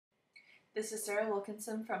This is Sarah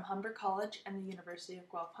Wilkinson from Humber College and the University of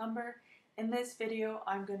Guelph-Humber. In this video,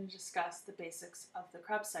 I'm going to discuss the basics of the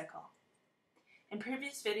Krebs cycle. In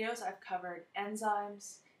previous videos, I've covered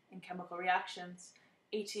enzymes and chemical reactions,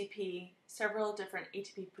 ATP, several different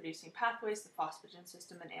ATP-producing pathways, the phosphagen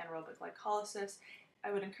system, and anaerobic glycolysis.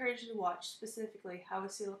 I would encourage you to watch specifically how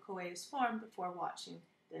acetyl-CoA is formed before watching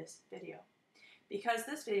this video, because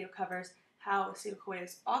this video covers how acetyl-CoA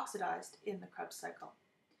is oxidized in the Krebs cycle.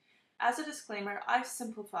 As a disclaimer, I've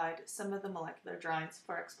simplified some of the molecular drawings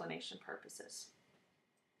for explanation purposes.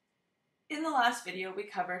 In the last video, we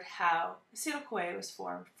covered how acetyl-CoA was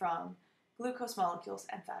formed from glucose molecules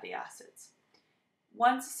and fatty acids.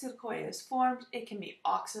 Once acetyl-CoA is formed, it can be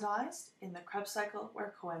oxidized in the Krebs cycle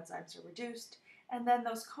where coenzymes are reduced, and then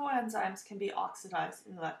those coenzymes can be oxidized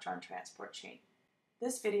in the electron transport chain.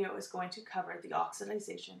 This video is going to cover the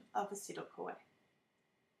oxidization of acetyl-CoA.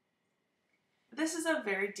 This is a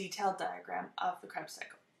very detailed diagram of the Krebs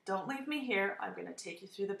cycle. Don't leave me here, I'm going to take you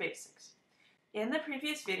through the basics. In the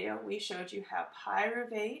previous video, we showed you how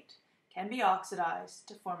pyruvate can be oxidized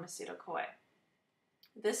to form acetyl-CoA.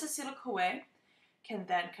 This acetyl-CoA can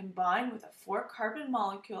then combine with a 4-carbon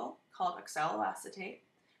molecule called oxaloacetate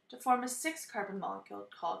to form a 6-carbon molecule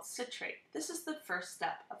called citrate. This is the first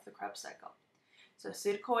step of the Krebs cycle. So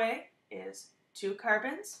acetyl-CoA is 2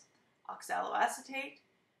 carbons, oxaloacetate,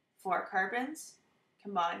 4 carbons,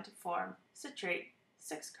 combined to form citrate,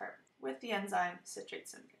 6 carbons, with the enzyme citrate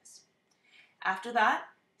synthase. After that,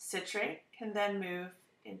 citrate can then move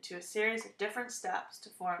into a series of different steps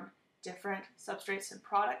to form different substrates and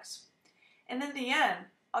products. And in the end,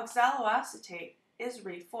 oxaloacetate is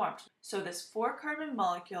reformed. So this 4-carbon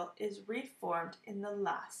molecule is reformed in the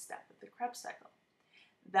last step of the Krebs cycle.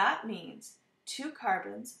 That means 2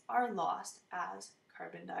 carbons are lost as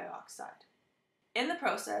carbon dioxide. In the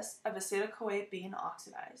process of acetyl-CoA being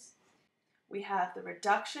oxidized, we have the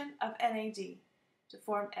reduction of NAD to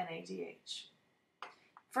form NADH.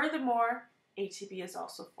 Furthermore, ATP is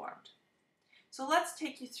also formed. So let's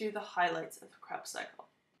take you through the highlights of the Krebs cycle.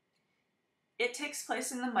 It takes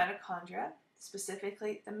place in the mitochondria,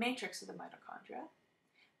 specifically the matrix of the mitochondria.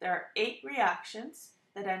 There are 8 reactions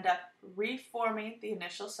that end up reforming the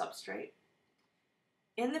initial substrate.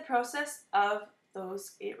 In the process of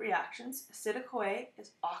those 8 reactions, acetyl-CoA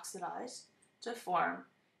is oxidized to form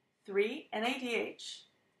 3 NADH,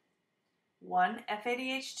 1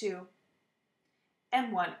 FADH2,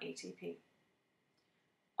 and 1 ATP.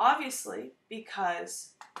 Obviously, because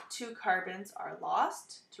 2 carbons are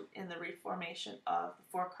lost in the reformation of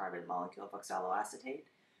the 4-carbon molecule of oxaloacetate,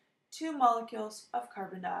 2 molecules of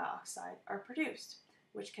carbon dioxide are produced,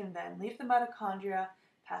 which can then leave the mitochondria,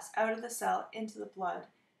 pass out of the cell into the blood,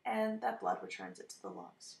 and that blood returns it to the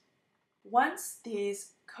lungs. Once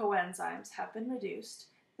these coenzymes have been reduced,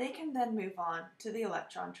 they can then move on to the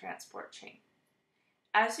electron transport chain.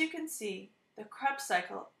 As you can see, the Krebs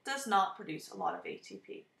cycle does not produce a lot of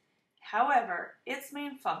ATP. However, its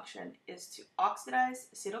main function is to oxidize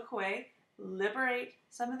acetyl-CoA, liberate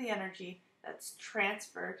some of the energy that's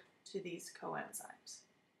transferred to these coenzymes.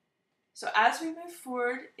 So as we move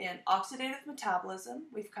forward in oxidative metabolism,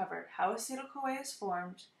 we've covered how acetyl-CoA is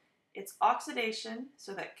formed, its oxidation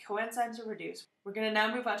so that coenzymes are reduced. We're going to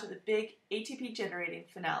now move on to the big ATP generating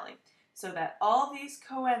finale, so that all these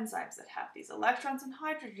coenzymes that have these electrons and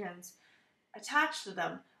hydrogens attached to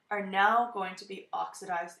them are now going to be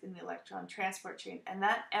oxidized in the electron transport chain, and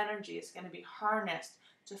that energy is going to be harnessed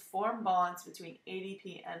to form bonds between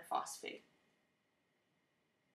ADP and phosphate.